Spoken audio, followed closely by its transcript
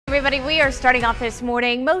Everybody, we are starting off this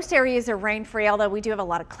morning. Most areas are rain-free, although we do have a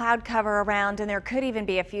lot of cloud cover around, and there could even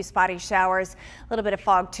be a few spotty showers. A little bit of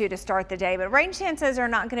fog too to start the day, but rain chances are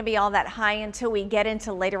not going to be all that high until we get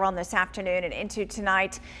into later on this afternoon and into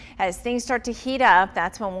tonight. As things start to heat up,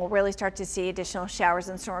 that's when we'll really start to see additional showers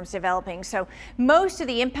and storms developing. So most of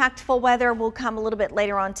the impactful weather will come a little bit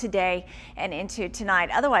later on today and into tonight.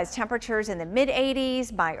 Otherwise, temperatures in the mid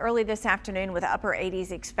 80s by early this afternoon, with upper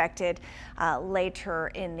 80s expected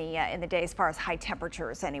later in the day as far as high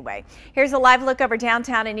temperatures anyway. Here's a live look over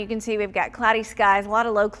downtown, and you can see we've got cloudy skies, a lot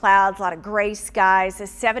of low clouds, a lot of gray skies.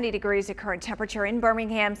 70 degrees of current temperature in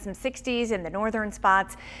Birmingham, some 60s in the northern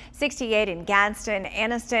spots, 68 in Gadsden,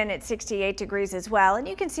 Anniston at 68 degrees as well. And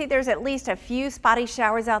you can see there's at least a few spotty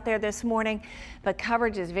showers out there this morning, but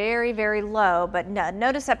coverage is very, very low. But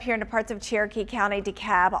notice up here into parts of Cherokee County,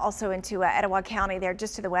 DeKalb, also into Etowah County there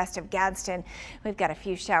just to the west of Gadsden, we've got a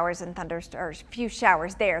few showers and few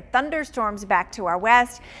showers there. Thunderstorms back to our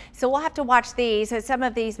west, so we'll have to watch these, as some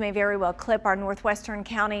of these may very well clip our northwestern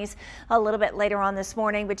counties a little bit later on this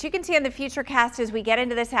morning. But you can see in the futurecast as we get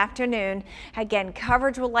into this afternoon, again,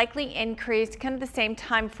 coverage will likely increase kind of the same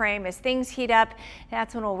time frame as things heat up.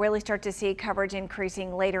 That's when we'll really start to see coverage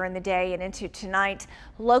increasing later in the day and into tonight.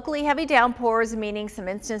 Locally heavy downpours, meaning some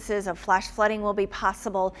instances of flash flooding will be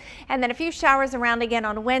possible, and then a few showers around again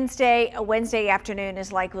on Wednesday. A Wednesday afternoon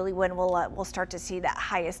is likely when we'll start to see that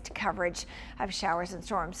highest coverage of showers and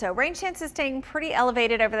storms. So rain chances staying pretty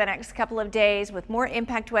elevated over the next couple of days, with more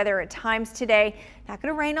impact weather at times today. Not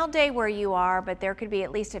going to rain all day where you are, but there could be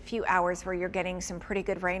at least a few hours where you're getting some pretty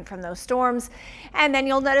good rain from those storms. And then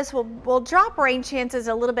you'll notice we'll drop rain chances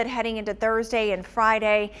a little bit heading into Thursday and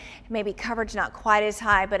Friday. Maybe coverage not quite as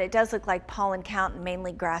high, but it does look like pollen count, and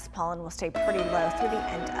mainly grass pollen, will stay pretty low through the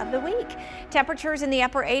end of the week. Temperatures in the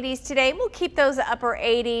upper 80s today. We'll keep those upper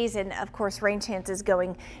 80s, and of course rain chances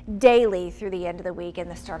going daily through the end of the week and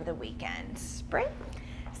the start of the weekend. Brent?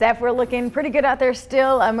 Steph, we're looking pretty good out there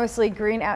still, mostly green out.